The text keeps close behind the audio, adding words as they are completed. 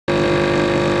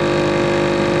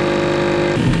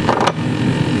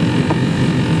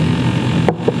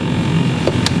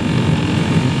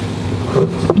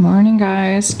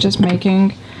guys, just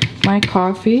making my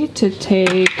coffee to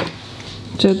take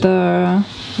to the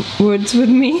woods with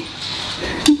me.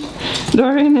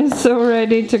 Dorian is so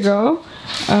ready to go.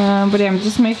 But yeah, I'm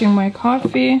just making my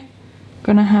coffee.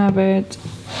 Gonna have it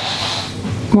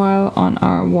while on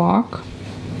our walk.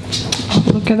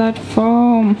 Look at that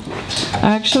foam. I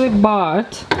actually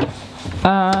bought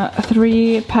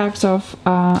 3 packs of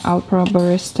Alpro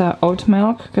Barista oat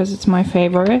milk because it's my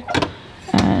favorite.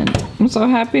 And I'm so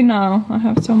happy now. I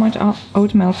have so much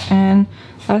oat milk. And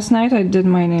last night I did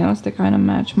my nails. They kind of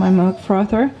match my milk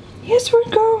frother. Yes,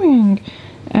 we're going!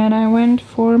 And I went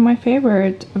for my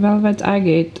favorite, Velvet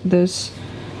Agate, this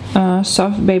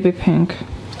soft baby pink.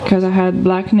 Because I had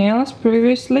black nails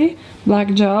previously,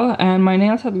 black gel, and my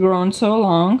nails had grown so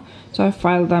long, so I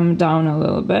filed them down a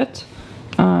little bit.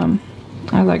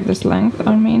 I like this length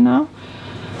on me now.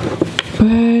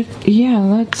 But yeah,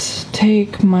 let's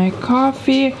take my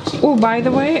coffee. Oh, by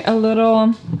the way, a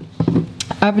little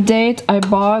update. I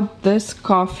bought this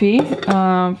coffee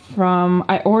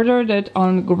I ordered it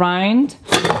on Grind.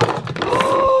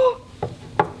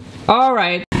 All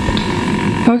right.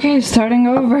 Okay, starting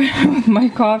over with my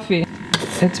coffee.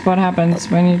 It's what happens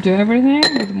when you do everything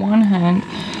with one hand.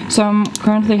 So I'm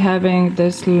currently having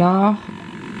this La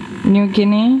New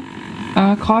Guinea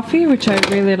coffee, which I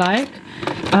really like.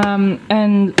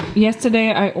 And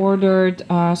yesterday I ordered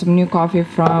some new coffee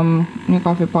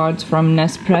pods from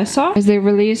Nespresso, as they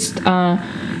released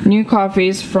new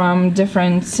coffees from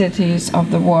different cities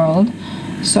of the world.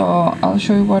 So I'll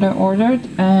show you what I ordered.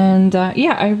 And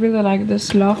yeah, I really like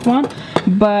this Love one.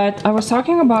 But I was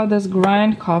talking about this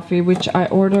Grind coffee, which I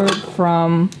ordered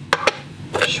from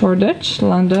Shoreditch,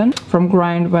 London, from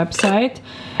Grind website.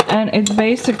 And it's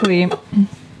basically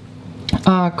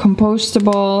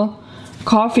compostable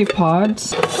coffee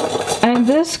pods. And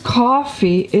this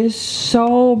coffee is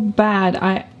so bad.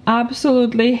 I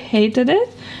absolutely hated it.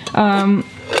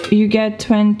 You get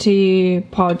 20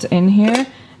 pods in here.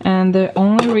 And the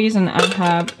only reason I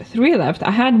have 3 left,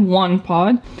 I had 1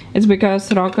 pod, is because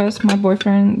Rokas, my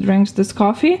boyfriend, drinks this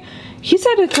coffee. He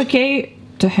said it's okay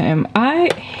to him. I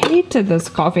hated this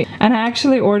coffee. And I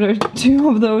actually ordered 2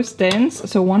 of those tins.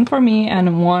 So 1 for me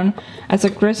and 1 as a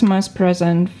Christmas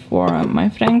present for my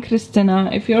friend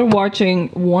Christina. If you're watching,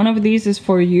 one of these is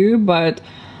for you, but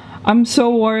I'm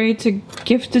so worried to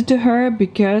gift it to her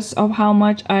because of how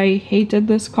much I hated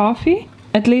this coffee.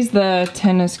 At least the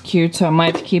tin is cute, so I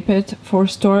might keep it for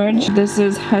storage. This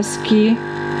is Husky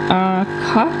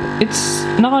cup. It's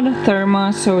not a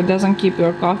thermos, so it doesn't keep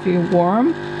your coffee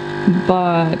warm,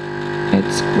 but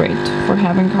it's great for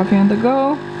having coffee on the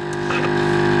go.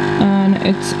 And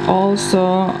it's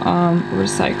also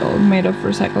recycled, made of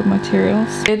recycled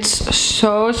materials. It's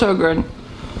so good.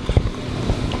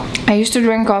 I used to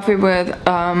drink coffee with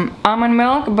almond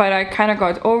milk, but I kind of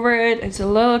got over it. It's a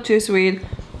little too sweet.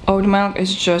 Oat milk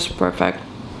is just perfect.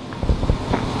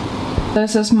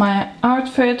 This is my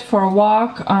outfit for a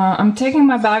walk. I'm taking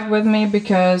my bag with me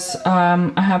because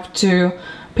I have to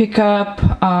pick up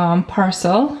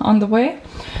parcel on the way.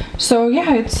 So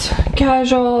yeah, it's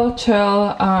casual,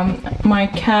 chill. My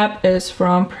cap is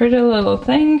from Pretty Little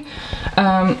Thing.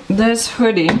 This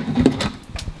hoodie.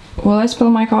 Will I spill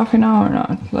my coffee now or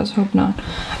not? Let's hope not.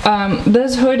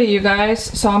 This hoodie, you guys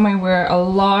saw me wear a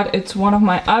lot. It's one of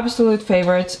my absolute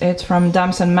favorites. It's from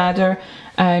Damson Matter,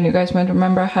 and you guys might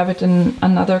remember I have it in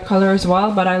another color as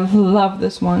well, but I love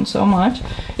this one so much.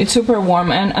 It's super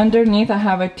warm, and underneath I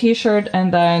have a t-shirt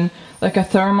and then like a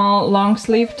thermal long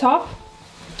sleeve top,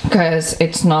 because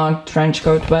it's not trench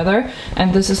coat weather.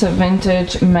 And this is a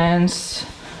vintage men's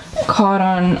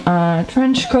cotton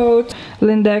trench coat,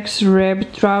 Lindex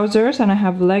ribbed trousers, and I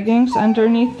have leggings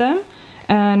underneath them,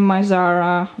 and my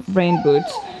Zara rain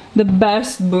boots. The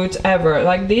best boots ever.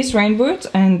 Like these rain boots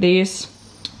and these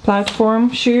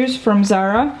platform shoes from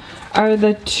Zara are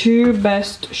the 2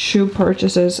 best shoe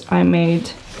purchases I made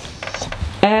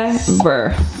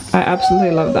ever. I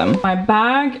absolutely love them. My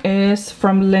bag is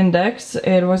from Lindex.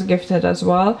 It was gifted as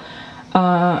well.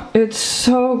 It's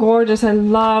so gorgeous. I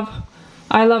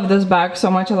love this bag so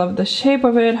much. I love the shape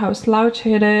of it, how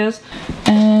slouchy it is.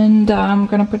 And I'm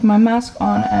gonna put my mask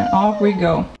on and off we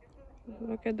go.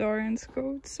 Look at Dorian's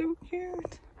coat, so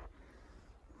cute.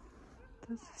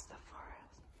 This is the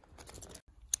forest.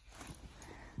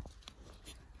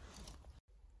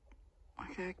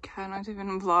 Okay, I cannot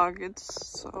even vlog, it's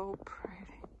so pretty.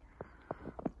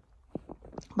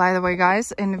 By the way,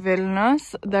 guys, in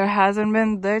Vilnius, there hasn't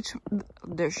been this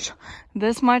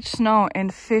much snow in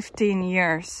 15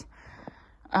 years.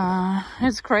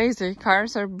 It's crazy.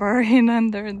 Cars are buried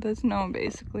under the snow,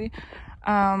 basically.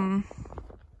 Oh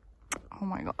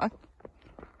my god.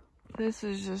 This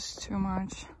is just too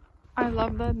much. I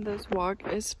love that this walk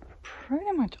is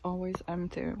pretty much always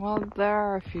empty. Well, there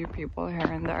are a few people here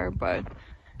and there, but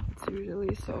it's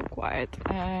usually so quiet.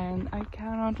 And I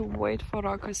cannot wait for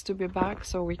Rokas to be back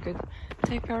so we could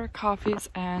take our coffees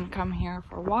and come here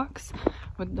for walks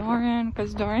with Dorian,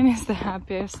 because Dorian is the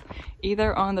happiest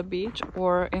either on the beach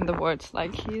or in the woods.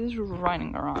 Like, he's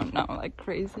running around now like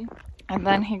crazy. And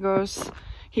then he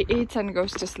eats and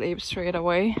goes to sleep straight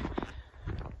away.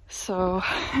 So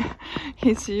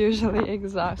he's usually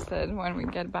exhausted when we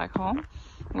get back home,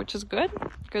 which is good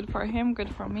for him,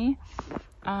 good for me.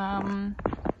 Yeah,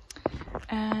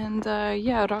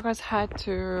 Rokas had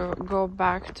to go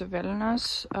back to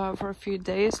Vilnius for a few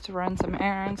days to run some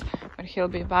errands, but he'll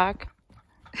be back.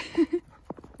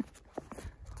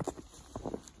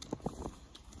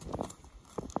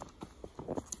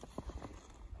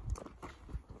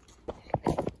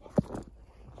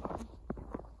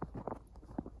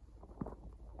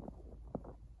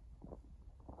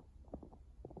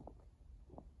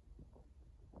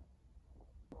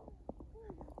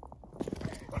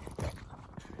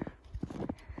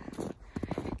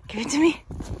 Give it to me.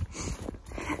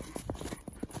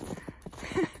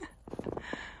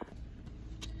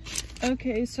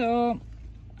 Okay, so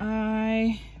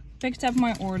I picked up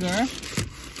my order.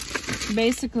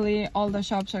 Basically, all the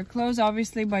shops are closed,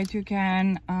 obviously, but you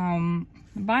can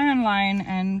buy online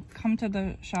and come to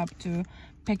the shop to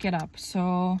pick it up.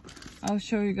 So I'll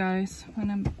show you guys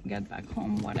when I get back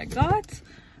home what I got.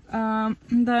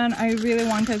 Then I really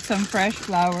wanted some fresh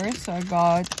flowers, so I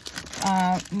got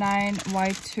 9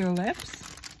 white tulips.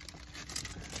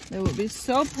 They will be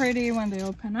so pretty when they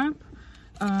open up.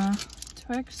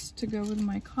 Twigs to go with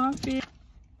my coffee.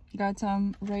 Got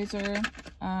some razor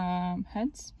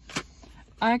heads.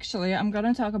 Actually, I'm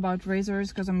gonna talk about razors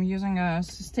because I'm using a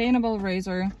sustainable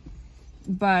razor,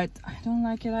 but I don't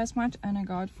like it as much. And I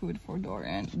got food for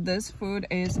Dorian. This food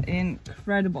is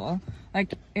incredible.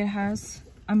 Like, it has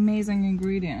amazing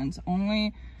ingredients,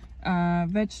 only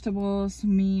vegetables,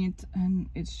 meat, and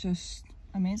it's just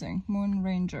amazing. Moon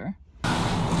Ranger.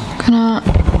 Gonna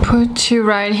put you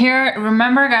right here.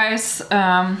 Remember, guys,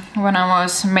 when I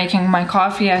was making my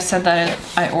coffee, I said that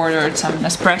I ordered some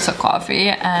Nespresso coffee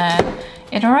and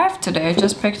it arrived today. I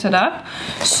just picked it up.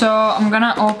 So I'm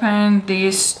gonna open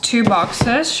these 2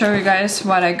 boxes, show you guys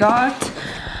what I got,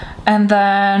 and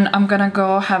then I'm gonna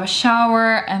go have a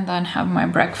shower and then have my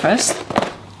breakfast.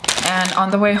 And on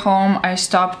the way home, I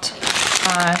stopped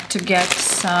to get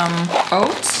some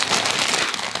oats.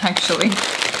 Actually,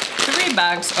 3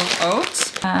 bags of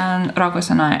oats. And Rokas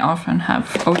and I often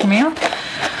have oatmeal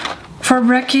for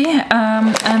brekkie.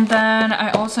 And then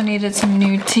I also needed some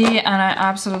new tea, and I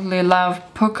absolutely love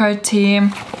Pukka tea.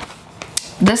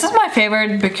 This is my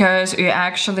favorite because you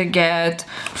actually get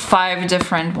 5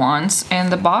 different ones in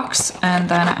the box. And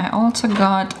then I also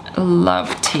got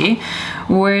Love tea,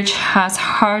 which has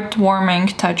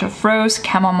heartwarming touch of rose,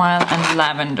 chamomile, and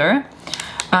lavender.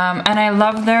 And I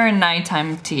love their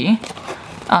nighttime tea,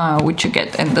 which you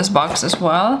get in this box as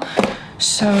well.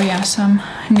 So yeah, some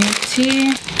new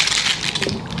tea.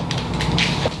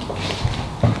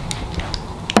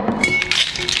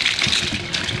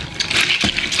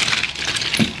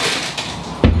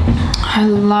 I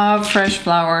love fresh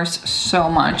flowers so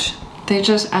much. They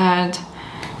just add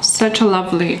such a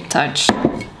lovely touch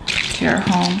to your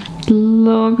home.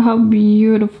 Look how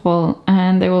beautiful,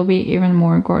 and they will be even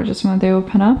more gorgeous when they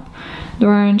open up.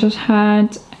 Dorian just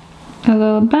had a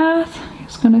little bath.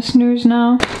 He's gonna snooze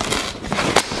now.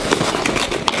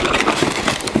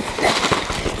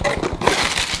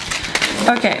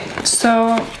 Okay,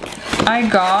 so I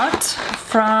got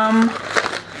from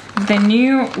the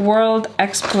new World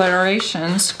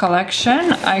Explorations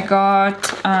collection, I got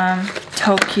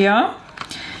Tokyo,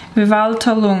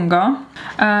 Vivalto Lungo,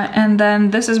 and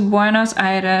then this is Buenos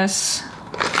Aires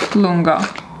Lungo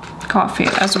coffee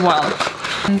as well.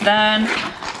 And then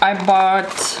I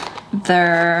bought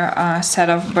their set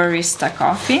of barista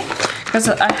coffee, because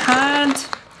I had,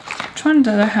 which one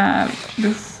did I have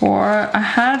before? I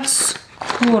had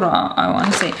Skura, I want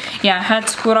to say. Yeah, I had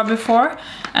Skura before,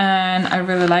 and I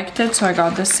really liked it, so I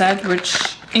got this set,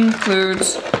 which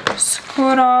includes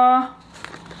Skura,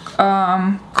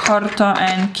 Corto,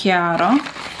 and Chiaro.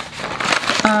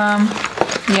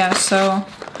 Yeah, so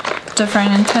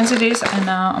different intensities, and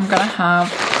now I'm gonna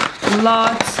have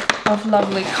lots of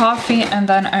lovely coffee. And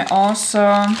then I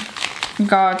also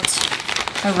got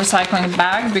a recycling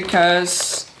bag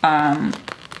because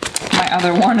my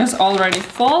other one is already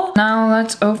full. Now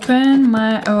let's open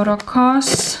my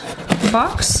Eurocos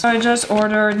box. I just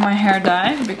ordered my hair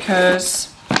dye because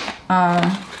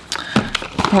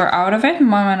we're out of it,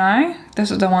 Mom and I. This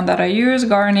is the one that I use,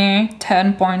 Garnier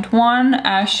 10.1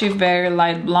 Ashy Very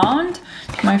Light Blonde,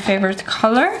 my favorite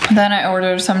color. Then I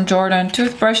ordered some Jordan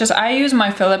toothbrushes. I use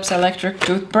my Philips electric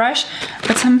toothbrush,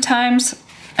 but sometimes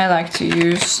I like to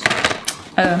use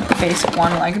a basic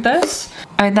one like this.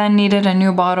 I then needed a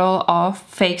new bottle of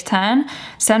fake tan.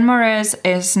 Saint Maurice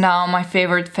is now my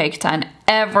favorite fake tan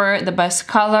ever, the best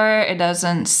color, it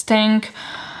doesn't stink.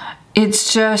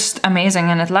 It's just amazing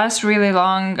and it lasts really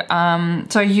long.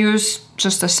 So I use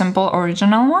just a simple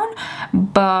original one,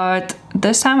 but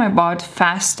this time I bought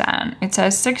Fast Tan. It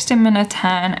says 60-minute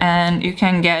tan and you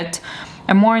can get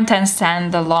a more intense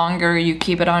tan the longer you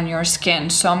keep it on your skin.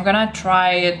 So I'm gonna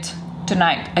try it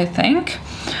tonight, I think.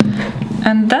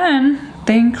 And then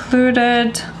they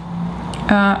included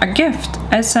a gift,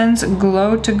 Essence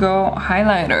Glow to Go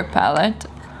highlighter palette.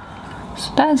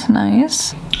 So that's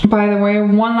nice. By the way,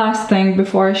 one last thing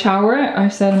before I shower. I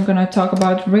said I'm gonna talk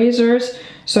about razors.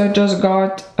 So I just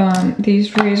got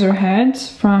these razor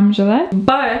heads from Gillette.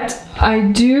 But I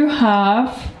do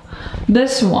have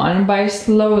this one by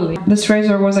Slowly. This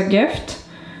razor was a gift.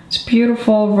 It's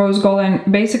beautiful rose gold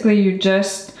and basically you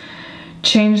just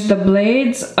change the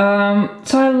blades. So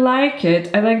I like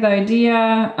it. I like the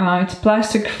idea. It's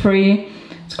plastic free.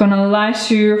 It's gonna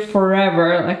last you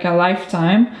forever, like a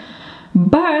lifetime.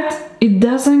 But it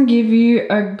doesn't give you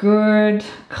a good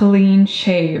clean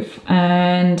shave,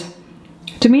 and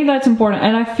to me that's important,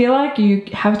 and I feel like you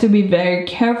have to be very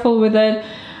careful with it.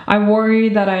 I worry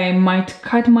that I might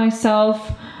cut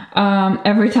myself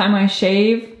every time I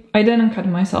shave. I didn't cut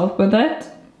myself with it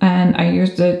and I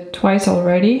used it twice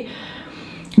already,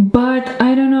 but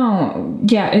I don't know.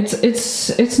 Yeah,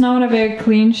 it's not a very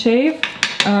clean shave.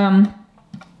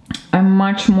 I'm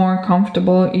much more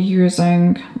comfortable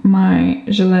using my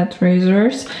Gillette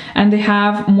razors, and they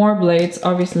have more blades.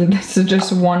 Obviously this is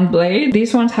just one blade.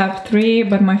 These ones have 3,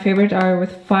 but my favorite are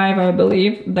with 5, I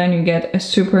believe. Then you get a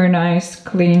super nice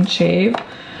clean shave.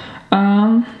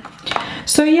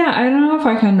 So yeah, I don't know if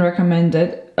I can recommend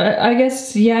it. I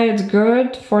guess, yeah, it's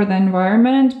good for the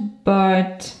environment,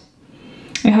 but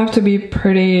you have to be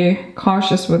pretty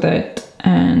cautious with it,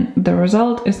 and the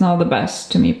result is not the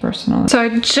best to me personally. So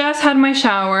I just had my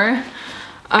shower.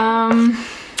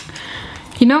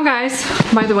 You know guys,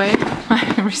 by the way,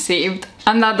 I received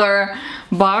another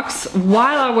box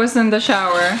while I was in the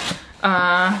shower.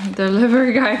 The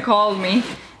delivery guy called me,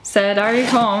 said, "Are you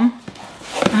home?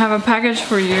 I have a package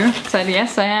for you." I said,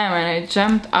 "Yes, I am," and I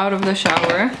jumped out of the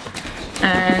shower.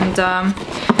 And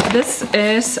this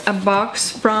is a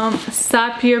box from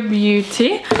Saapio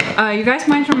Beauty. You guys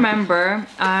might remember,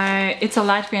 it's a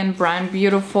Latvian brand,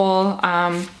 beautiful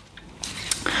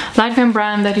Latvian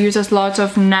brand that uses lots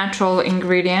of natural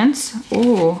ingredients.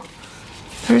 Ooh,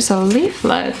 there's a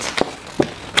leaflet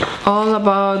all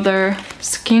about their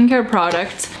skincare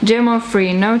products. GMO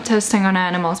free, no testing on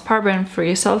animals, paraben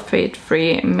free, sulfate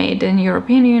free, made in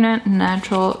European Union,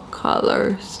 natural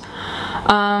colors.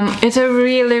 It's a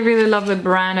really lovely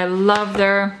brand. I love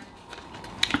their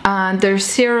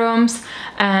serums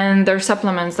and their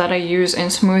supplements that I use in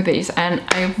smoothies, and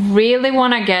I really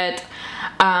want to get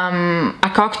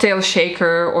a cocktail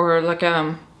shaker or like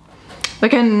a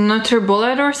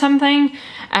NutriBullet or something.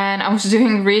 And I was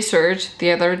doing research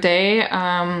the other day.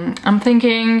 I'm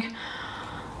thinking,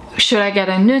 should I get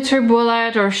a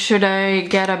NutriBullet or should I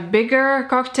get a bigger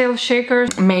cocktail shaker?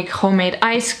 Make homemade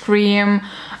ice cream,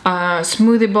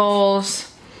 smoothie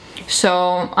bowls.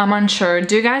 So I'm unsure.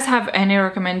 Do you guys have any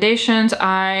recommendations?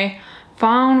 I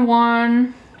found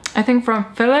one, I think from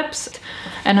Philips,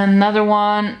 and another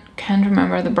one, can't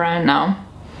remember the brand now.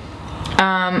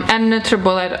 And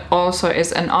NutriBullet also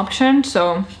is an option,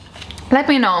 so let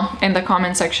me know in the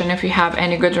comment section if you have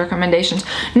any good recommendations.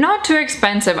 Not too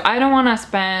expensive. I don't want to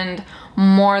spend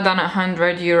more than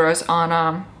 100 euros on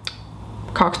a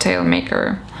cocktail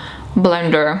maker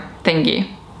blender thingy,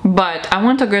 but I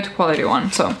want a good quality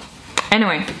one. So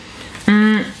anyway,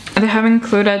 they have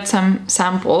included some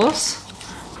samples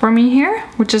for me here,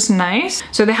 which is nice.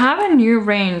 So they have a new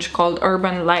range called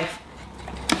Urban Life.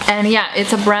 And yeah,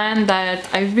 it's a brand that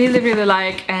I really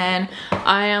like, and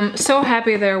I am so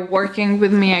happy they're working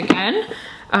with me again.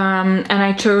 And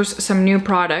I chose some new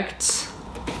products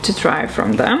to try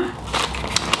from them.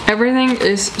 Everything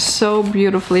is so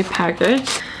beautifully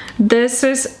packaged. This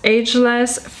is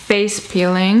ageless face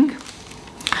peeling.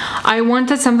 I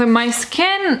wanted something, my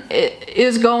skin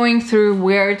is going through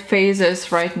weird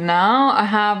phases right now. I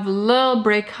have little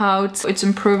breakouts, it's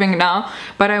improving now,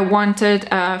 but I wanted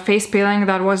a face peeling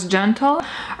that was gentle.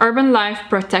 Urban Life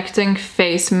Protecting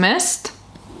Face Mist.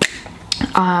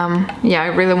 Yeah, I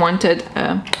really wanted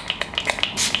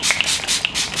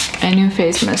a new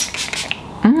face mist.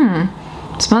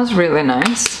 It smells really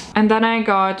nice. And then I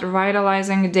got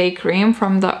Revitalizing Day Cream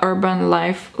from the Urban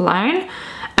Life line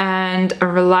and a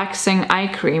Relaxing Eye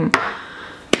Cream.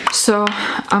 So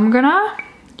I'm gonna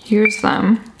use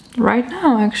them right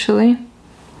now actually.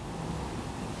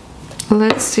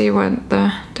 Let's see what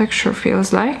the texture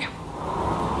feels like.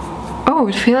 Oh,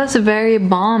 it feels very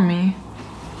balmy,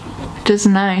 which is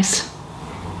nice.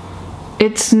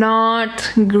 It's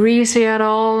not greasy at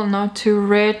all, not too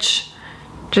rich,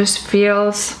 just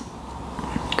feels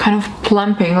kind of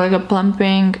plumping, like a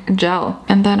plumping gel.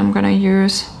 And then I'm gonna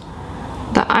use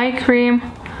the eye cream.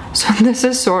 So this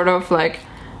is sort of like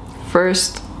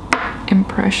first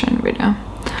impression video.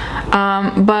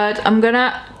 But I'm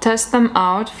gonna test them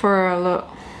out for a little.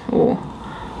 Oh,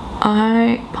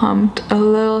 I pumped a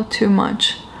little too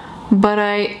much, but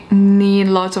I need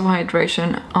lots of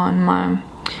hydration on my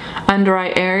under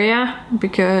eye area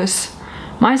because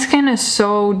my skin is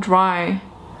so dry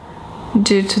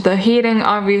due to the heating,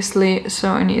 obviously,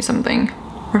 so I need something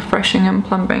refreshing and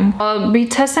plumping. I'll be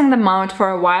testing them out for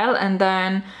a while and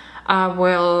then I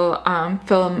will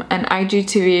film an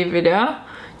IGTV video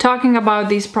talking about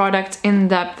these products in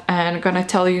depth and gonna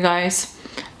tell you guys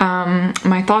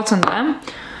my thoughts on them.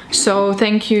 So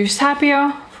thank you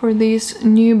Saapio for these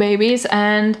new babies,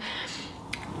 and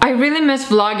I really miss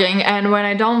vlogging, and when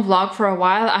I don't vlog for a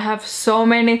while I have so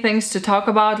many things to talk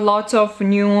about, lots of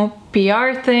new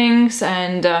PR things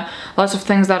and lots of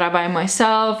things that I buy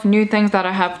myself, new things that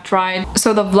I have tried.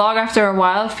 So the vlog after a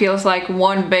while feels like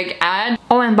one big ad.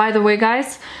 Oh, and by the way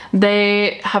guys,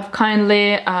 they have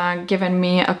kindly given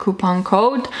me a coupon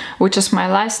code, which is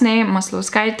my last name,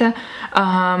 Masluskaite.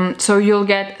 So you'll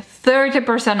get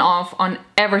 30% off on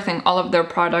everything, all of their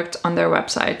products on their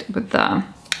website with the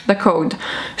code.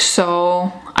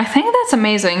 So I think that's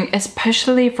amazing,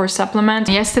 especially for supplements.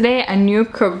 Yesterday a new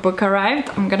cookbook arrived.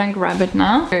 I'm gonna grab it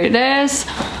now. Here it is.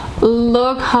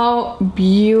 Look how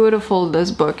beautiful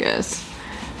this book is.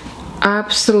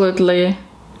 Absolutely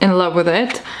in love with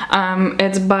it.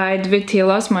 It's by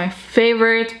Dvitilos, my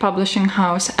favorite publishing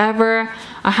house ever.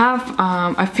 I have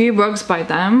a few books by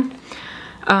them.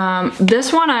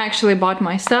 This one I actually bought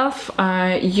myself.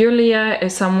 Julia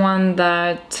is someone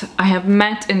that I have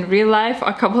met in real life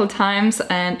a couple of times,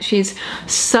 and she's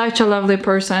such a lovely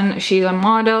person. She's a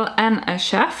model and a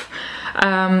chef.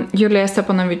 Julia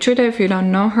Steponavičiūtė, if you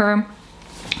don't know her.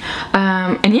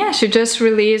 And yeah, she just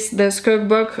released this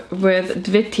cookbook with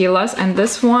Dvitilos, and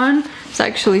this one is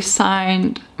actually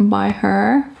signed by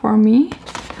her for me.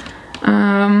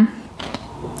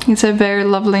 It's a very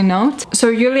lovely note.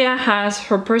 So Julia has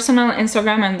her personal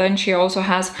Instagram, and then she also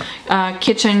has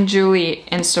Kitchen Julie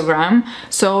Instagram.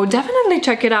 So definitely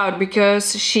check it out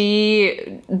because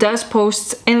she does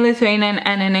posts in Lithuanian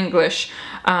and in English.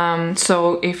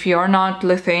 So if you're not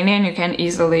Lithuanian, you can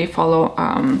easily follow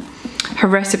her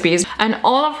recipes. And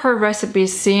all of her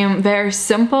recipes seem very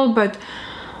simple, but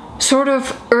sort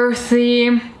of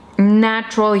earthy,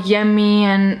 natural, yummy,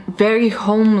 and very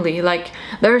homely. Like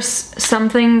there's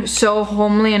something so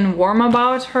homely and warm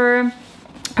about her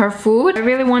food. I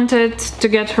really wanted to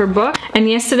get her book, and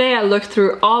yesterday I looked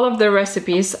through all of the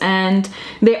recipes and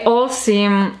they all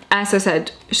seem, as I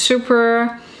said,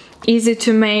 super easy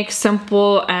to make,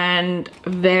 simple, and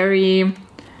very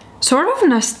sort of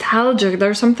nostalgic.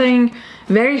 There's something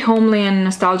very homely and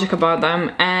nostalgic about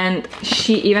them, and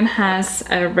she even has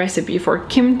a recipe for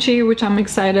kimchi, which I'm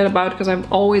excited about because I've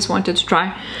always wanted to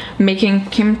try making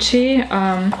kimchi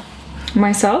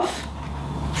myself.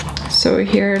 So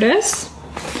here it is,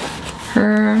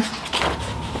 her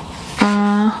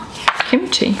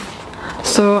kimchi.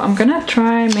 So I'm gonna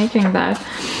try making that,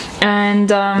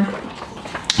 and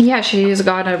yeah, she's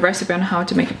got a recipe on how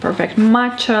to make a perfect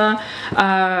matcha.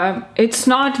 It's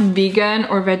not vegan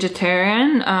or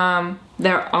vegetarian.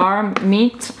 There are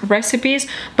meat recipes,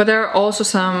 but there are also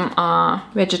some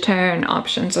vegetarian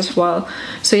options as well.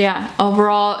 So yeah,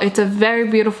 overall, it's a very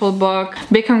beautiful book.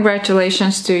 Big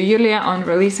congratulations to Julia on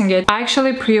releasing it. I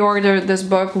actually pre-ordered this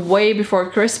book way before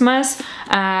Christmas,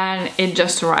 and it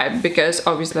just arrived because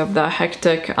obviously of the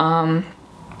hectic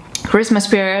Christmas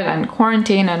period and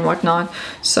quarantine and whatnot.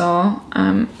 So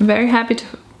I'm very happy to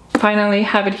finally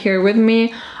have it here with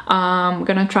me. I'm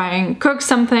gonna try and cook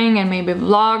something and maybe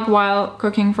vlog while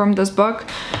cooking from this book.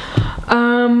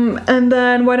 And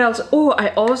then what else? Oh, I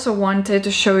also wanted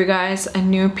to show you guys a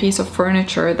new piece of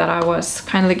furniture that I was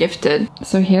kindly gifted.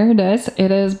 So here it is.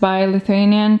 It is by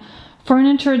Lithuanian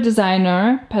furniture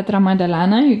designer Petra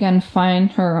Madelana. You can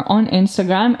find her on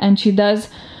Instagram, and she does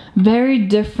very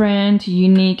different,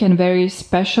 unique, and very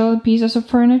special pieces of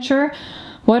furniture.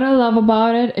 What I love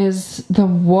about it is the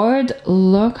wood.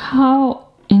 Look how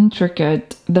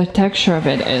intricate the texture of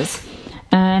it is.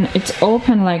 And it's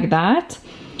open like that.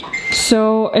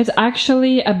 So it's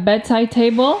actually a bedside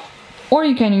table, or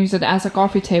you can use it as a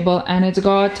coffee table, and it's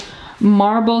got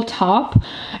marble top.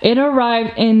 It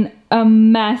arrived in a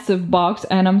massive box,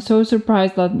 and I'm so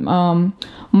surprised that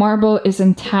marble is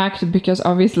intact, because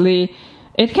obviously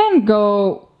it can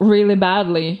go really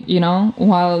badly, you know,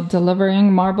 while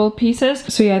delivering marble pieces.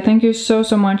 So yeah, thank you so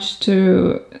much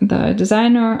to the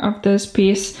designer of this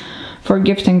piece for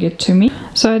gifting it to me.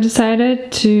 So I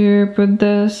decided to put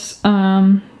this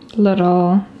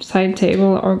little side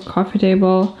table or coffee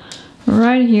table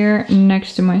right here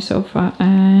next to my sofa,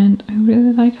 and I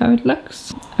really like how it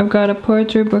looks. I've got a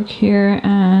poetry book here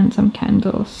and some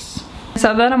candles.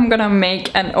 So then I'm gonna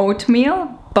make an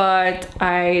oatmeal, but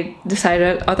I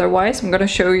decided otherwise. I'm gonna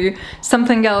show you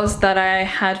something else that I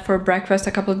had for breakfast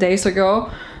a couple of days ago.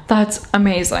 That's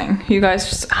amazing. You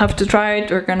guys have to try it.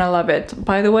 You're gonna love it.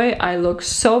 By the way, I look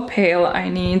so pale. I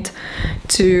need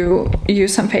to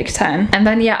use some fake tan. And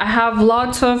then yeah, I have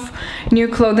lots of new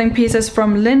clothing pieces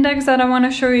from Lindex that I want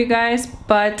to show you guys,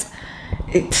 but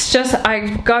it's just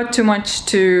I've got too much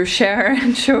to share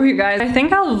and show you guys. I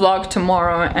think I'll vlog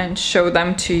tomorrow and show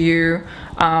them to you,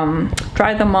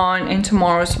 try them on in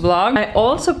tomorrow's vlog. I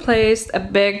also placed a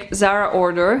big Zara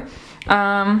order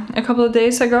a couple of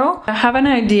days ago. I have an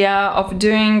idea of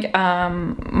doing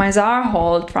my Zara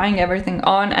haul, trying everything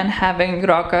on, and having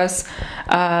Rokas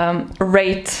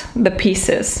rate the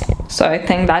pieces. So I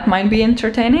think that might be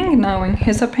entertaining, knowing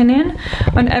his opinion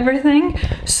on everything.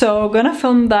 So gonna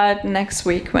film that next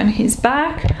week when he's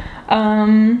back.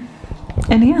 And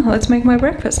yeah, let's make my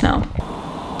breakfast now.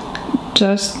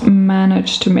 Just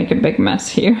managed to make a big mess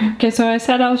here. Okay, so I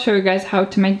said I'll show you guys how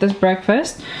to make this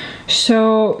breakfast.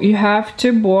 So you have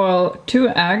to boil 2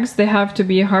 eggs. They have to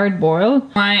be hard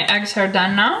boiled. My eggs are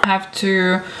done now. I have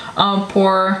to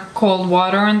pour cold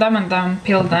water on them and then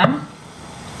peel them.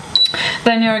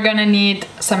 Then you're gonna need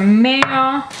some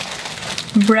mayo,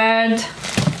 bread,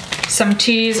 some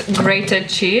cheese, grated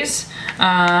cheese.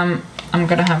 I'm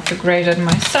gonna have to grate it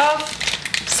myself.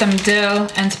 Some dill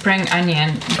and spring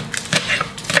onion.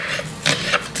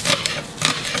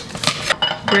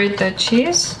 Grate the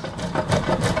cheese.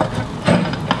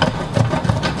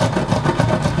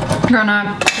 I'm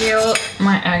gonna peel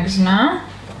my eggs now.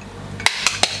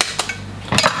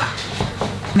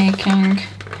 Making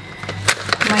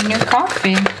my new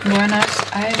coffee,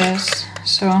 Buenos Aires.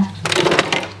 So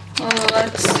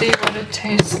let's see what it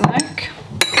tastes like.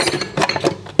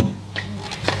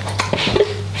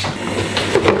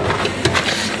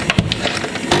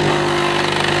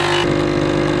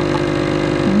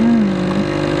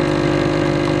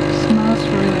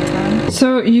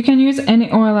 So you can use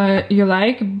any oil you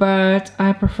like, but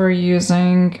I prefer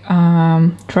using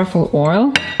truffle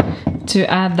oil to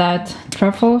add that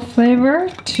truffle flavor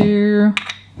to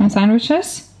my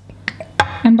sandwiches.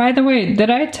 And by the way, did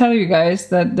I tell you guys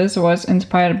that this was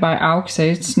inspired by Auxe?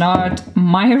 It's not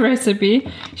my recipe.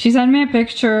 She sent me a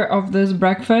picture of this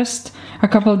breakfast a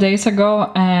couple of days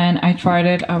ago and I tried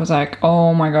it. I was like,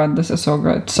 oh my god, this is so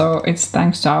good. So it's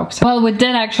thanks to Auxe. Well, we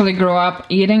did actually grow up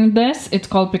eating this. It's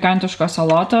called pikantiškos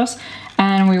salotos,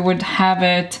 and we would have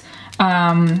it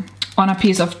on a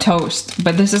piece of toast.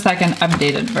 But this is like an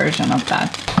updated version of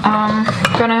that. I'm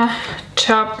gonna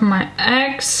chop my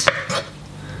eggs.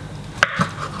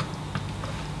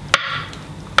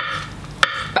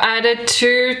 Added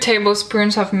 2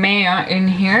 tablespoons of mayo in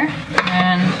here,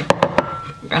 and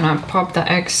I'm gonna pop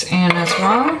the eggs in as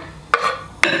well.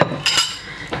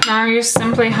 Now you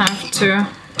simply have to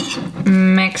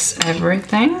mix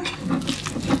everything,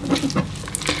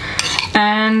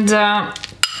 and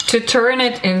to turn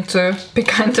it into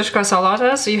pikantiškos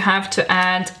salotas you have to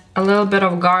add a little bit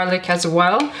of garlic as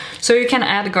well. So you can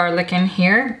add garlic in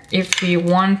here if you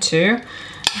want to,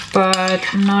 but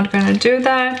I'm not gonna do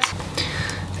that.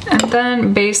 And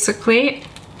then basically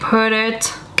put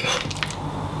it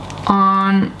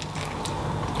on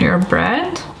your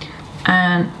bread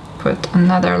and put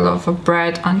another loaf of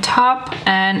bread on top,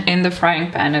 and in the frying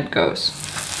pan it goes.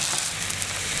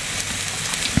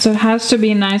 So it has to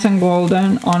be nice and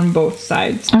golden on both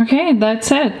sides. Okay,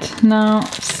 that's it. Now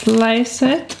slice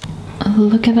it.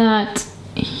 Look at that.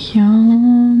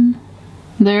 Yum.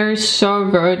 They're so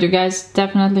good. You guys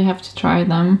definitely have to try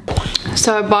them.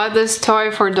 So I bought this toy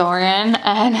for Dorian,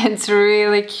 and it's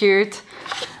really cute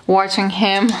watching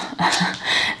him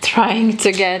trying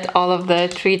to get all of the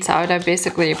treats out. I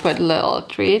basically put little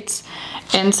treats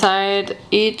inside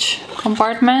each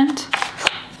compartment,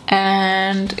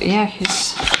 and yeah,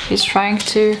 he's trying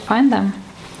to find them.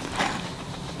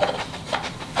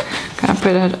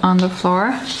 put it on the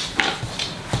floor.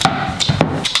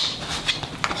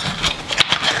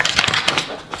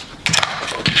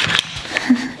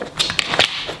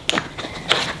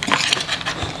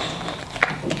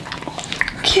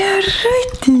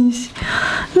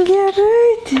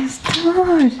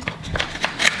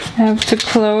 I have to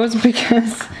close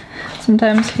because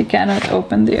sometimes he cannot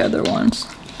open the other ones.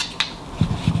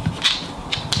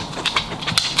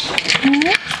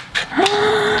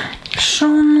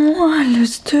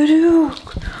 Šaunuolis turiu.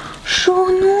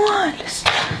 Šaunuolis.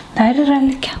 Dar yra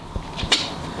likę.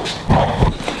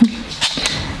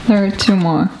 There are 2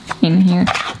 more in here.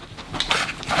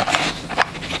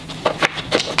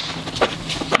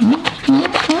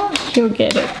 He'll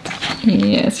get it.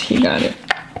 Yes, he got it.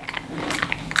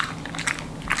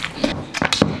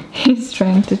 He's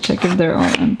trying to check if they're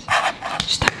orange.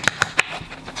 Stop.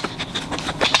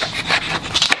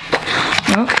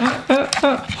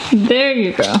 Oh. There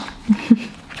you go.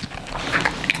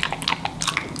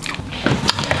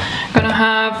 Gonna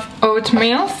have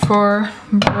oatmeal for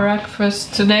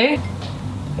breakfast today.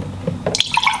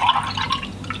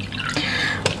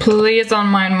 Please don't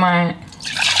mind my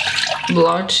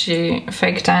blotchy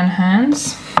fake tan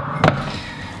hands.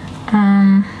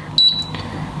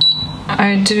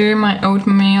 I do my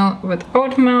oatmeal with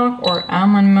oat milk or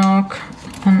almond milk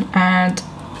and add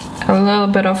a little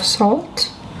bit of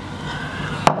salt.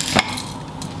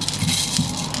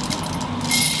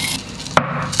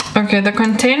 Okay, the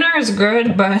container is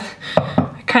good, but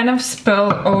I kind of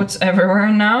spill oats everywhere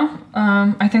now.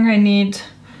 I think I need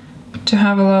to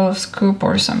have a little scoop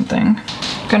or something.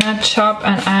 Gonna chop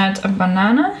and add a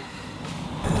banana.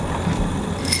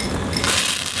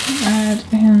 Add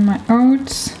in my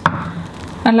oats.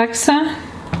 Alexa,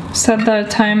 set the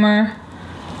timer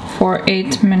for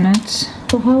 8 minutes.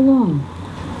 For how long?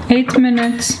 8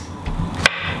 minutes.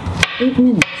 8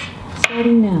 minutes.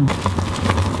 Starting now.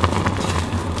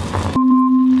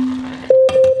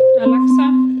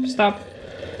 Alexa, stop.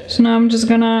 So now I'm just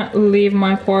gonna leave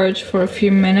my porridge for a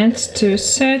few minutes to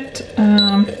sit.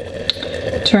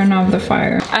 Turn off the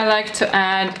fire. I like to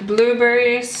add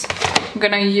blueberries. I'm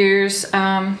gonna use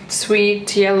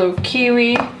sweet yellow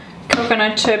kiwi,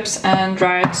 coconut chips, and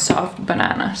dried soft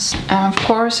bananas. And of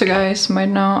course, you guys might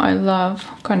know I love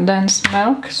condensed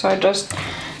milk, so I just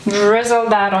drizzle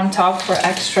that on top for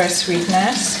extra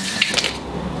sweetness.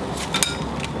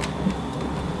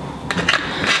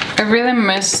 I really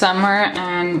miss summer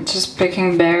and just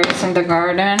picking berries in the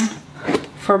garden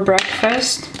for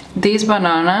breakfast. These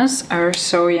bananas are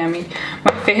so yummy.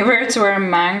 My favorites were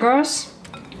mangoes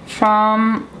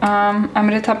from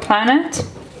Amrita Planet,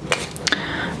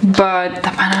 but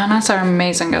the bananas are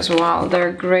amazing as well. They're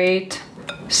a great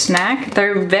snack.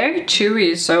 They're very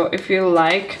chewy, so if you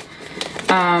like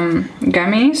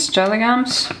gummies, jelly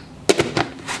gums,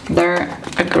 they're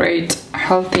a great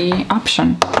healthy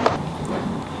option.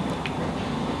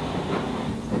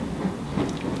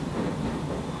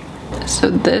 So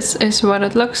this is what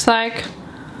it looks like.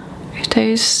 It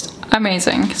tastes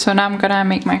amazing. So now I'm gonna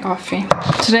make my coffee.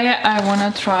 Today I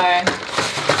wanna try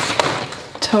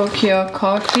Tokyo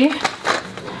coffee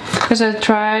because I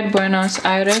tried Buenos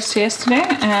Aires yesterday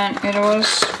and it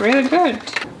was really good.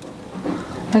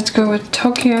 Let's go with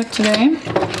Tokyo today.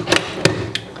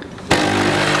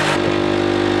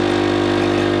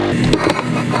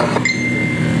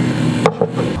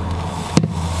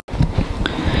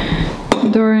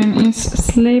 Dorian is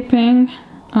sleeping.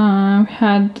 We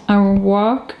had our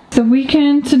walk the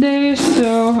weekend today,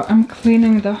 so I'm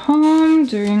cleaning the home,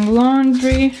 doing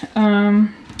laundry,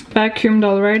 vacuumed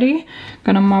already,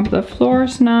 gonna mop the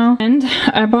floors now. And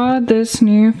I bought this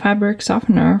new fabric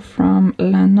softener from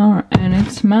Lalonde and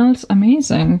it smells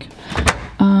amazing.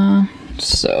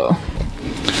 So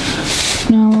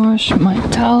now wash my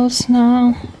towels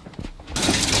now.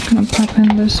 Gonna pop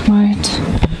in this white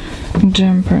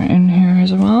jumper in here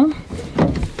as well.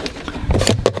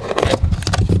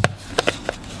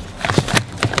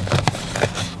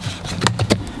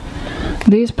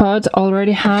 These pods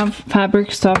already have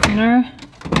fabric softener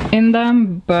in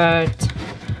them, but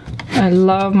I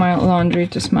love my laundry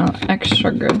to smell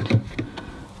extra good.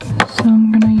 So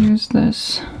I'm gonna use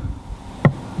this.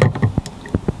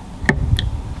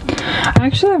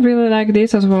 Actually, I really like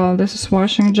these as well. This is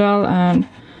washing gel and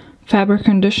fabric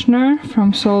conditioner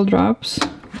from Soul Drops.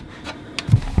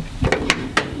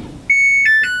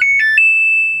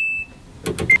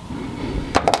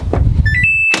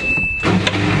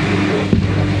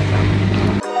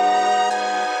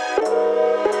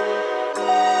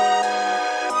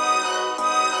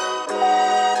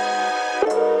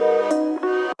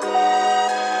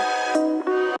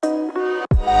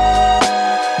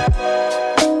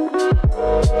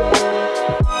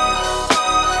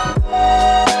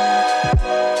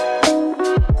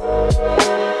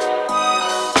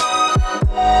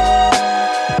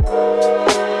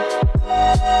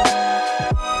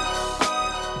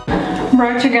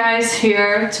 you guys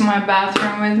here to my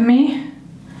bathroom with me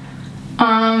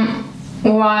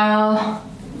while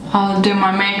I'll do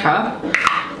my makeup,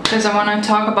 because I want to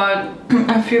talk about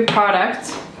a few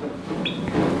products.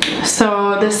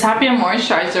 So the Saapio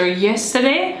moisturizer,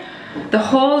 yesterday, the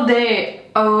whole day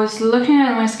I was looking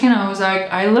at my skin, I was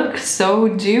like, I look so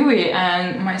dewy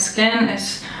and my skin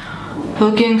is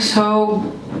looking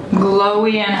so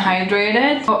glowy and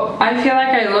hydrated. So I feel like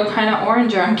I look kind of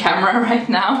oranger on camera right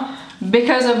now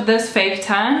because of this fake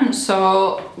tan.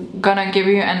 So gonna give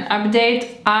you an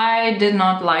update. I did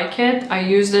not like it. I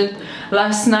used it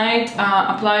last night,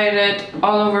 applied it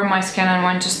all over my skin and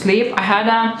went to sleep. I had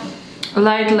a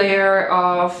light layer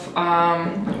of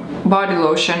body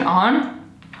lotion on,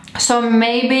 so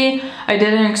maybe I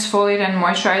didn't exfoliate and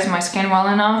moisturize my skin well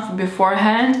enough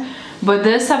beforehand, but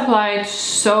this applied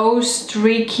so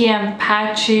streaky and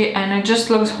patchy and it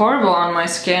just looks horrible on my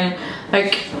skin.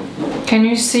 Like, can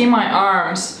you see my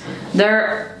arms?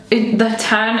 The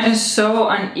tan is so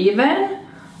uneven.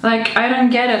 Like, I don't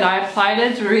get it. I applied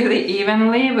it really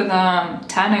evenly with a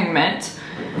tanning mitt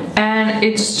and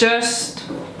it's just,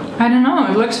 I don't know,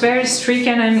 it looks very streaky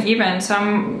and uneven.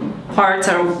 Some parts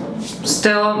are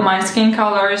still my skin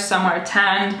color, some are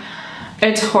tanned.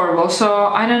 It's horrible. So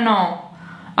I don't know.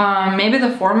 Maybe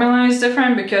the formula is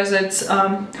different because it's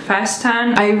fast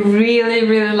tan. I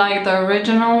really like the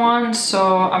original one,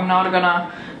 so I'm not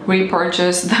gonna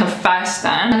repurchase the fast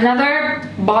tan. Another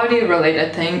body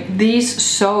related thing, these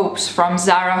soaps from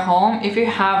Zara Home. If you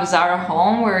have Zara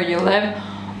Home where you live,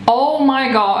 oh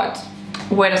my god.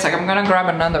 Wait a sec, I'm gonna grab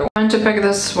another one. I'm going to pick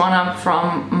this one up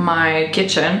from my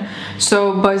kitchen.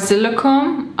 So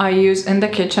basilicum I use in the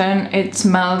kitchen. It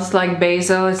smells like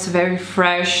basil, it's very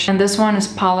fresh. And this one is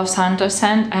Palo Santo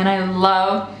scent, and I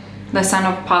love the scent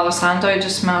of Palo Santo. It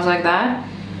just smells like that.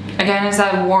 Again, it's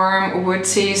that warm,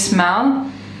 woodsy smell.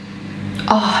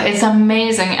 Oh, it's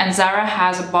amazing. And Zara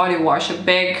has a body wash, a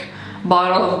big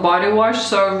bottle of body wash,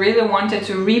 so I really wanted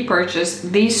to repurchase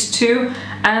these two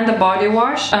and the body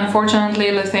wash.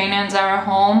 Unfortunately, Lithuanian Zara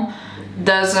Home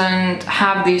doesn't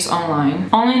have these online,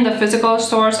 only in the physical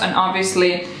stores, and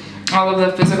obviously all of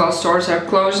the physical stores are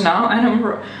closed now. And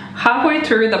I'm halfway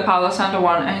through the Palo Santo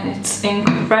one and it's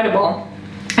incredible.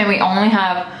 And we only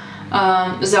have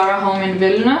Zara Home in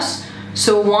Vilnius,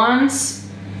 so once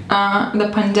the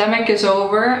pandemic is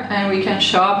over and we can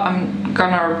shop, I'm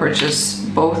gonna repurchase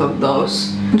both of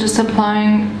those. I'm just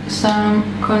applying some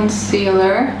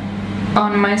concealer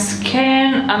on my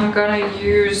skin. I'm gonna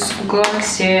use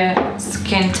Glossier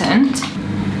Skin Tint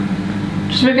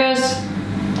just because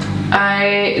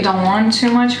I don't want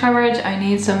too much coverage. I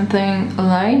need something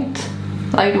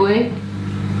lightweight,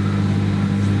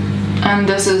 and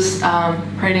this is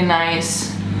pretty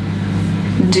nice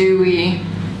dewy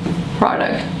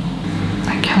product.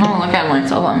 I cannot look at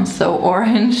myself, I'm so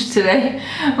orange today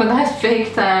with that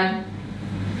fake tan.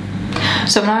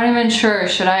 So I'm not even sure,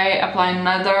 should I apply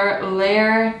another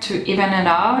layer to even it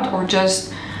out or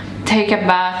just take a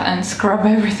bath and scrub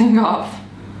everything off?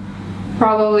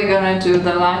 Probably gonna do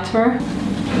the latter.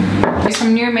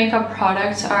 Some new makeup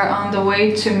products are on the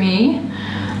way to me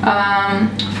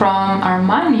from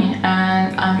Armani,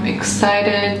 and I'm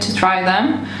excited to try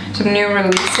them. Some new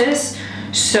releases.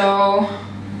 So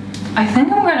I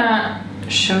think I'm gonna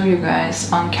show you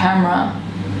guys on camera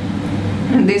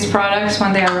these products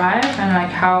when they arrive and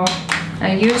like how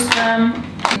I use them.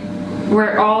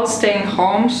 We're all staying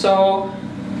home, so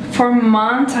for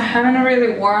months I haven't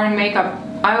really worn makeup.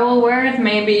 I will wear it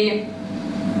maybe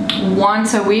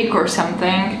once a week or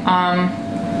something.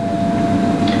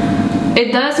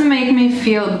 It does make me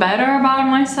feel better about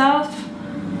myself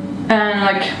and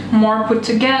like more put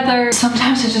together.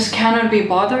 Sometimes I just cannot be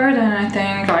bothered, and I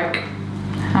think like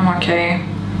I'm okay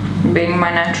being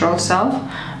my natural self.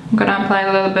 I'm gonna apply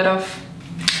a little bit of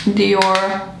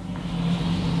Dior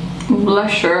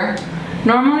blusher.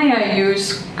 Normally I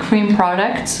use cream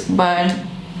products, but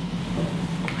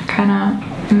I kinda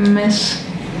miss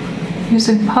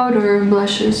using powder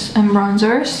blushes and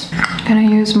bronzers. I'm gonna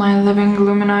use my Living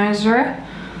Luminizer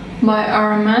by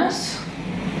RMS.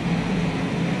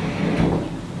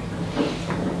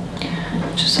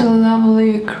 Just a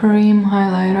lovely cream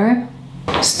highlighter.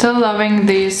 Still loving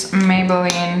these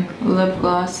Maybelline lip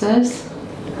glosses.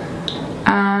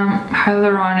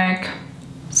 Hyaluronic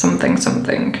something.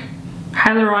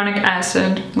 Hyaluronic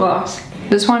acid gloss.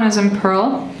 This one is in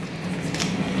pearl.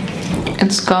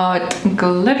 It's got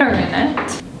glitter in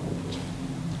it.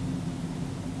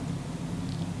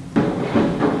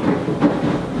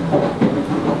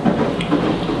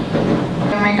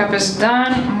 My makeup is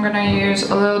done. I'm gonna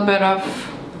use a little bit of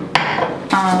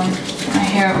my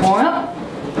hair oil.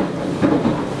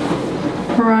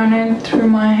 run it through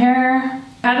my hair.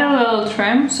 I had a little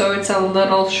trim, so it's a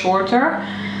little shorter.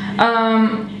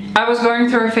 I was going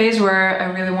through a phase where I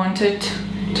really wanted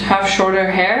to have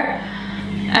shorter hair,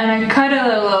 and I cut it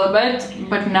a little bit,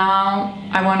 but now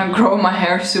I want to grow my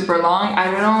hair super long.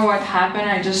 I don't know what happened,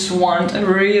 I just want a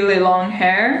really long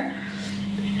hair.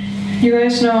 You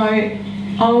guys know I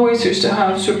always used to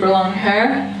have super long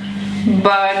hair,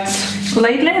 but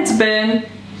lately it's been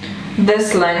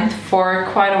this length for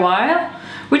quite a while,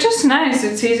 which is nice.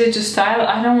 It's easy to style.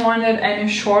 I don't want it any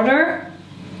shorter.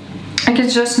 Like,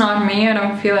 it's just not me. I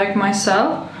don't feel like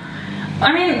myself.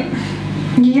 I mean,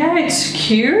 yeah, it's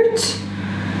cute,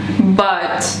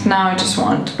 but now I just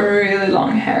want really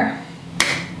long hair.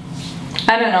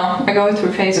 I don't know, I go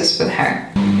through phases with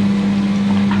hair.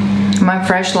 My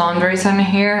fresh laundry is in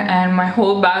here and my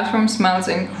whole bathroom smells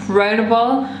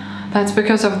incredible. That's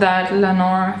because of that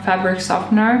Lalonde fabric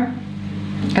softener.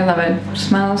 I love it. It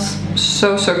smells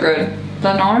so good.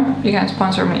 Lalonde, you can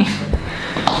sponsor me.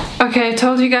 Okay, I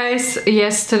told you guys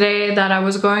yesterday that I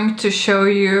was going to show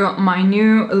you my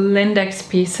new Lindex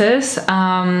pieces,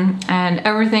 and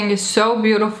everything is so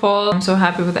beautiful. I'm so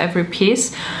happy with every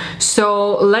piece.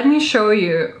 So let me show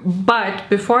you. But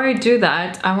before I do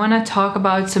that, I want to talk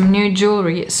about some new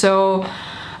jewelry. So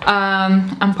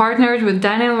I'm partnered with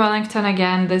Wellington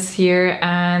again this year,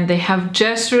 and they have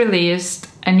just released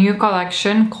a new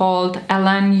collection called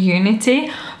Ellen Unity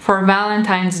for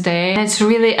Valentine's Day. It's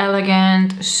really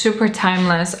elegant, super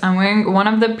timeless. I'm wearing one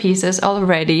of the pieces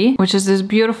already, which is this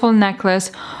beautiful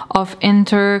necklace of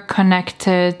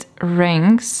interconnected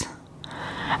rings.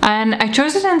 And I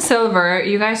chose it in silver.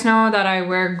 You guys know that I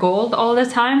wear gold all the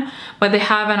time, but they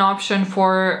have an option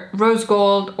for rose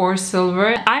gold or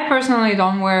silver. I personally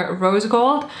don't wear rose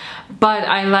gold, but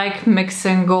I like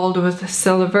mixing gold with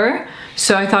silver.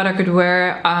 So I thought I could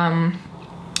wear,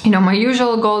 you know, my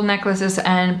usual gold necklaces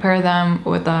and pair them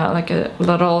with like a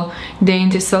little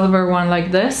dainty silver one like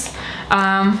this.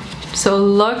 So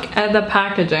look at the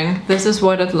packaging. This is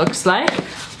what it looks like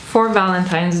for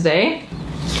Valentine's Day.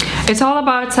 It's all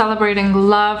about celebrating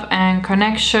love and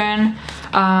connection,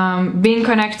 being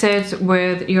connected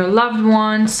with your loved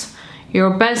ones,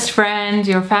 your best friend,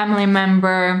 your family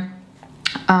member,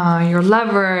 your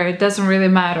lover. It doesn't really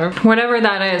matter. Whatever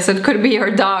that is, it could be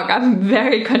your dog. I'm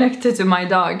very connected to my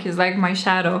dog. He's like my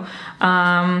shadow.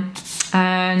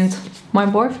 And my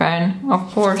boyfriend, of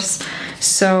course.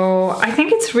 So I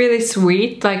think it's really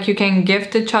sweet. Like, you can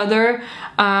gift each other.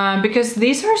 Because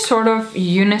these are sort of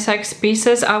unisex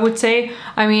pieces, I would say.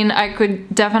 I mean, I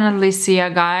could definitely see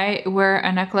a guy wear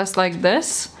a necklace like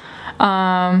this.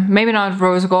 Maybe not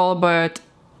rose gold, but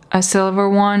a silver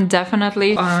one,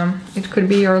 definitely. It could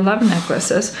be your love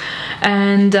necklaces.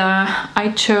 And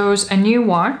I chose a new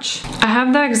watch. I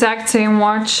have the exact same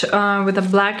watch with a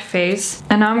black face,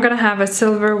 and I'm gonna have a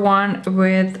silver one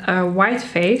with a white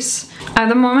face. At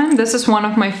the moment, this is one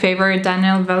of my favorite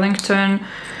Wellington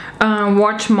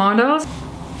watch models.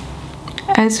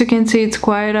 As you can see, it's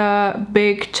quite a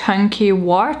big chunky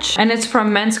watch, and it's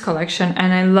from men's collection,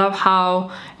 and I love how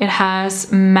it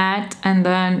has matte and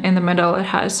then in the middle it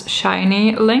has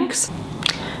shiny links.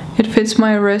 It fits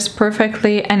my wrist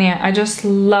perfectly, and yeah, I just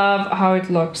love how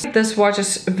it looks. This watch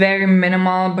is very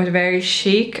minimal but very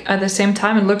chic at the same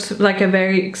time. It looks like a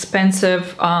very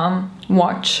expensive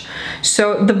watch.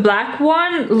 So the black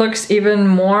one looks even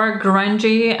more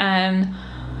grungy and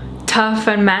tough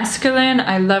and masculine.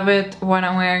 I love it when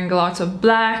I'm wearing lots of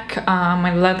black.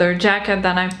 My leather jacket,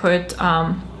 then I put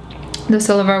the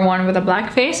silver one with a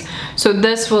black face. So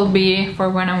this will be for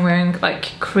when I'm wearing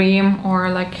like cream or,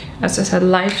 like, as I said,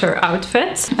 lighter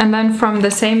outfits. And then from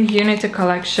the same Unity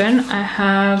collection, I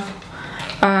have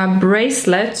a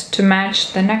bracelet to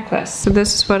match the necklace. So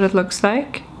this is what it looks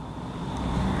like.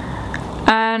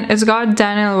 And it's got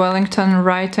Wellington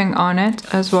writing on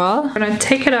it as well. I'm gonna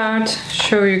take it out,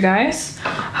 show you guys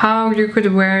how you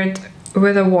could wear it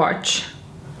with a watch.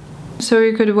 So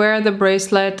you could wear the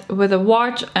bracelet with a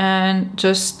watch and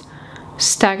just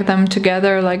stack them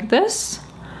together like this.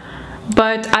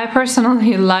 But I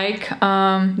personally like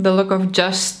the look of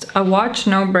just a watch,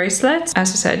 no bracelets.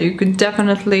 As I said, you could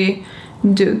definitely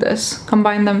do this.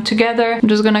 Combine them together. I'm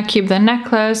just gonna keep the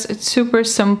necklace. It's super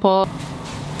simple.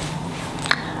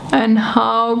 And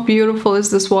how beautiful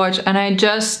is this watch? And I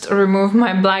just removed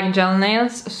my black gel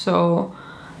nails, so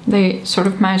they sort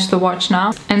of match the watch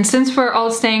now. And since we're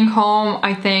all staying home,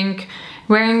 I think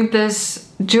wearing this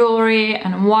jewelry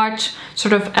and watch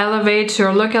sort of elevates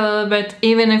your look a little bit,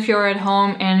 even if you're at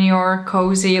home in your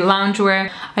cozy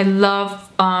loungewear. I love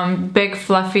big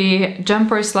fluffy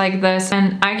jumpers like this, and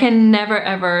I can never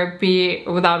ever be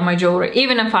without my jewelry.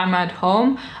 Even if I'm at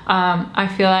home, I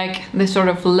feel like they sort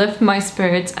of lift my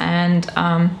spirits and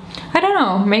I don't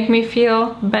know, make me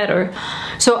feel better.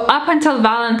 So up until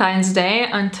Valentine's Day,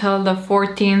 until the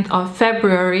 14th of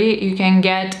February, you can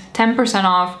get 10%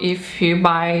 off if you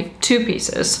buy 2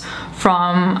 pieces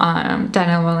from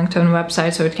Daniel Wellington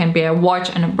website. So it can be a watch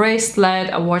and a bracelet,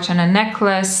 a watch and a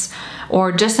necklace,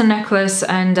 or just a necklace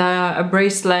and a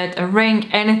bracelet, a ring,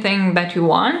 anything that you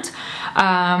want.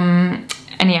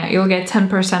 And yeah, you'll get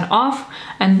 10% off.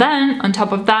 And then on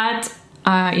top of that,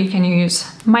 you can use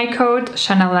my code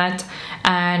Chanelette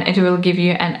and it will give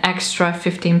you an extra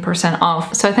 15%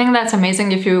 off. So I think that's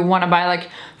amazing if you want to buy like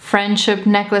friendship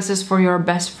necklaces for your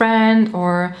best friend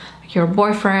or like your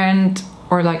boyfriend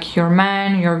or like your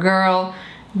man, your girl.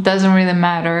 Doesn't really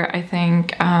matter. I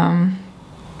think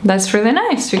that's really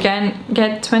nice. You can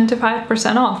get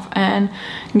 25% off and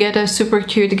get a super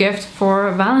cute gift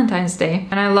for Valentine's Day.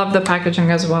 And I love the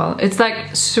packaging as well. It's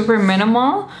like super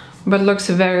minimal, but looks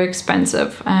very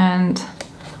expensive and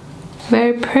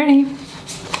very pretty.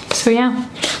 So yeah,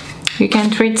 you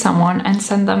can treat someone and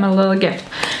send them a little gift.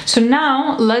 So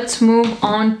now let's move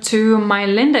on to my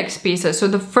Lindex pieces. So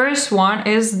the first one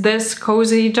is this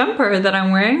cozy jumper that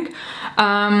I'm wearing.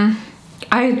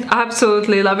 I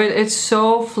absolutely love it. It's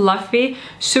so fluffy,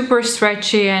 super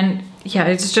stretchy, and yeah,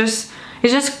 it's just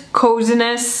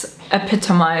coziness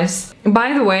epitomized.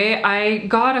 By the way, I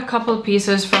got a couple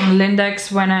pieces from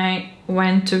Lindex when I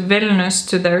went to Vilnius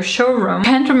to their showroom.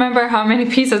 Can't remember how many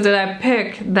pieces did I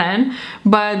pick then,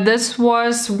 but this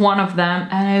was one of them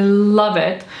and I love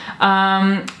it.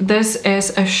 This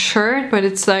is a shirt, but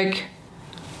it's like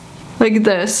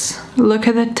this. Look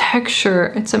at the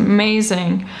texture, it's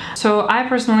amazing. So I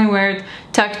personally wear it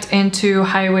tucked into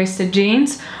high-waisted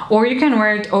jeans, or you can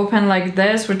wear it open like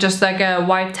this with just like a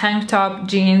white tank top,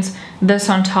 jeans, this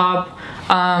on top.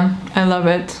 I love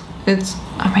it. It's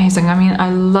amazing. I mean,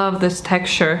 I love this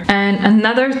texture. And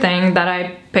another thing that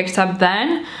I picked up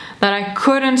then that I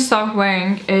couldn't stop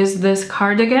wearing is this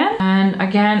cardigan. And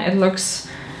again, it looks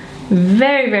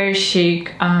very, very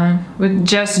chic, with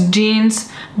just jeans,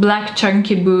 black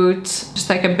chunky boots, just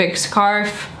like a big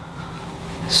scarf.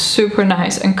 Super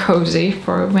nice and cozy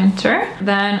for winter.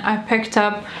 Then I picked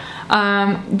up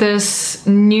this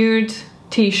nude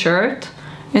t-shirt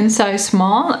in size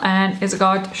small, and it's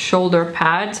got shoulder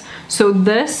pads. So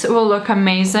this will look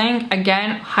amazing.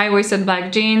 Again, high-waisted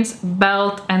black jeans,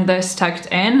 belt, and this tucked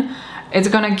in. It's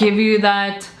gonna give you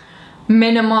that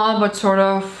minimal but sort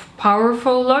of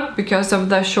powerful look because of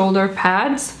the shoulder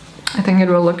pads. I think it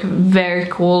will look very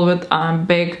cool with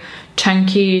big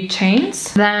chunky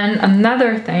chains. Then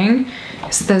another thing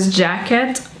is this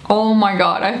jacket. Oh my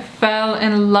god, I fell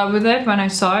in love with it when I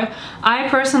saw it. I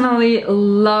personally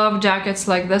love jackets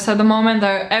like this at the moment.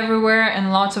 They're everywhere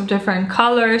in lots of different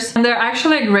colors, and they're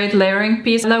actually a great layering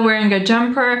piece. I love wearing a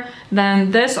jumper,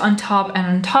 then this on top, and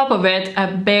on top of it a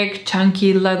big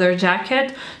chunky leather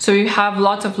jacket, so you have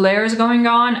lots of layers going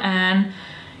on and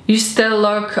you still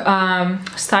look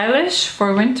stylish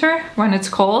for winter when it's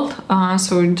cold.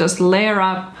 So just layer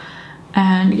up,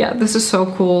 and yeah, this is so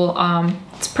cool.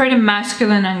 It's pretty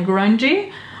masculine and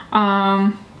grungy,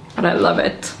 but I love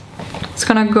it. It's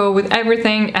gonna go with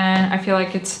everything, and I feel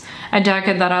like it's a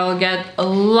jacket that I'll get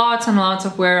lots and lots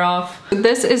of wear of.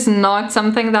 This is not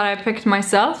something that I picked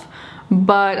myself,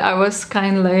 but I was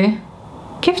kindly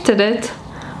gifted it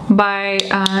by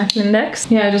Lindex.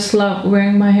 Yeah, I just love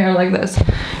wearing my hair like this.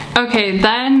 Okay,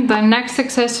 then the next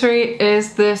accessory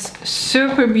is this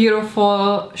super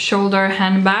beautiful shoulder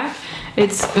handbag.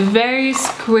 It's very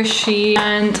squishy,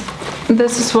 and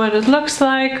this is what it looks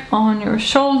like on your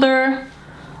shoulder.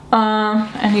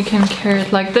 And you can carry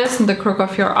it like this in the crook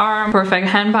of your arm. Perfect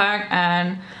handbag,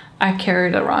 and I carry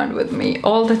it around with me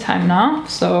all the time now.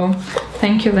 So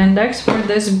thank you, Lindex, for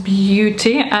this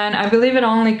beauty. And I believe it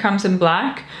only comes in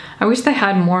black. I wish they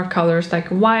had more colors, like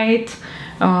white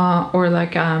or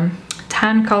like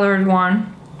tan colored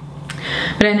one.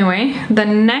 But anyway, the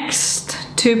next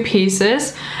 2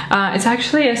 pieces, it's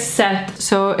actually a set.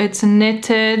 So it's a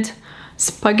knitted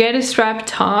spaghetti strap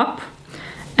top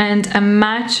and a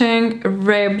matching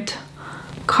ribbed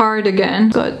cardigan.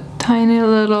 Got tiny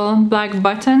little black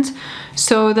buttons.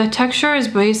 So the texture is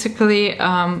basically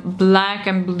black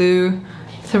and blue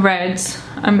threads,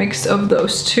 a mix of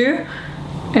those two.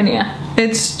 And yeah,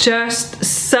 it's just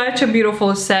such a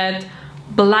beautiful set.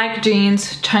 Black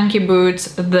jeans, chunky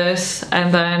boots, this,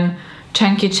 and then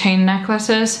chunky chain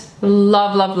necklaces.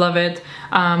 Love, love, love it.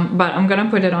 But I'm gonna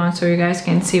put it on so you guys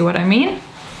can see what I mean.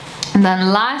 And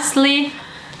then lastly,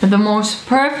 the most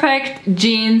perfect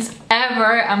jeans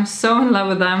ever. I'm so in love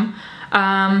with them.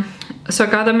 So I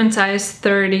got them in size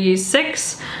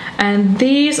 36, and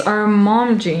these are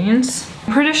mom jeans.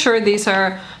 I'm pretty sure these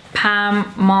are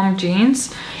Pam mom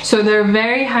jeans. So they're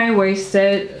very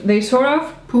high-waisted. They sort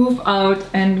of poof out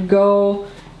and go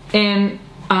in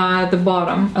the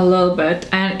bottom a little bit,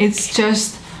 and it's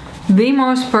just the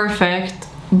most perfect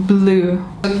blue.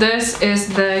 So this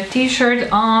is the t-shirt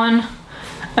on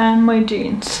and my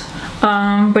jeans.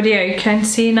 But yeah, you can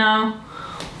see now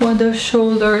what the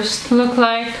shoulders look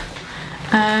like,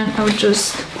 and I'll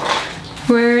just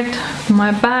wear it in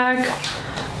my bag.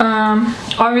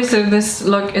 Obviously this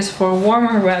look is for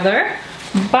warmer weather,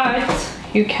 but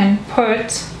you can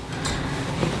put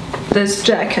this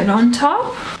jacket on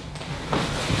top.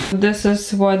 This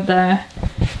is what the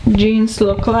jeans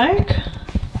look like.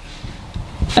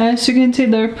 As you can see,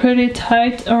 they're pretty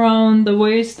tight around the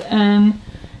waist and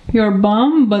your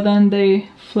bum, but then they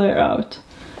flare out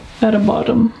at the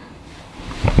bottom.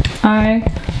 I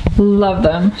love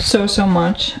them so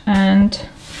much. And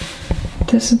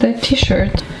this is the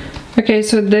t-shirt. Okay,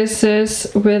 so this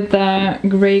is with the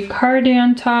gray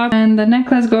cardigan top, and the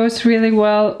necklace goes really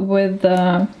well with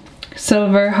the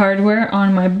silver hardware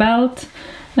on my belt,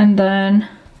 and then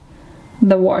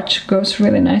the watch goes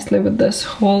really nicely with this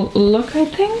whole look, I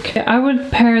think. I would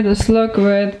pair this look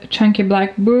with chunky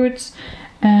black boots,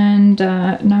 and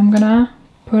now I'm gonna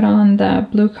put on the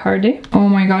blue cardi. Oh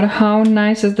my god, how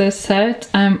nice is this set?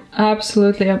 I'm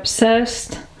absolutely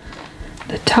obsessed.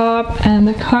 The top and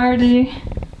the cardi.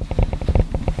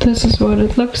 This is what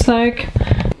it looks like.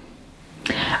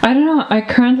 I don't know, I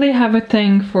currently have a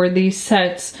thing for these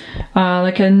sets,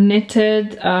 like a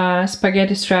knitted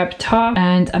spaghetti strap top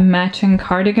and a matching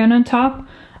cardigan on top.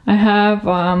 I have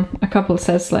a couple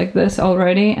sets like this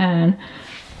already, and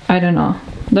I don't know,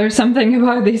 there's something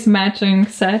about these matching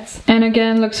sets. And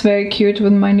again, looks very cute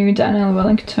with my new Daniel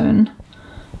Wellington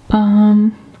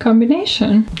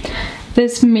combination.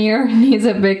 This mirror needs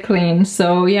a big clean,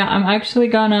 so yeah, I'm actually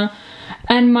gonna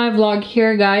end my vlog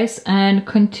here, guys, and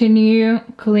continue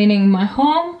cleaning my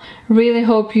home. Really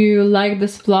hope you like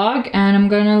this vlog, and I'm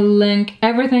gonna link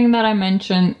everything that I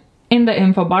mentioned in the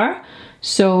info bar,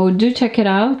 so do check it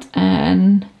out,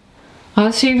 and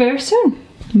I'll see you very soon.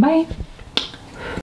 Bye.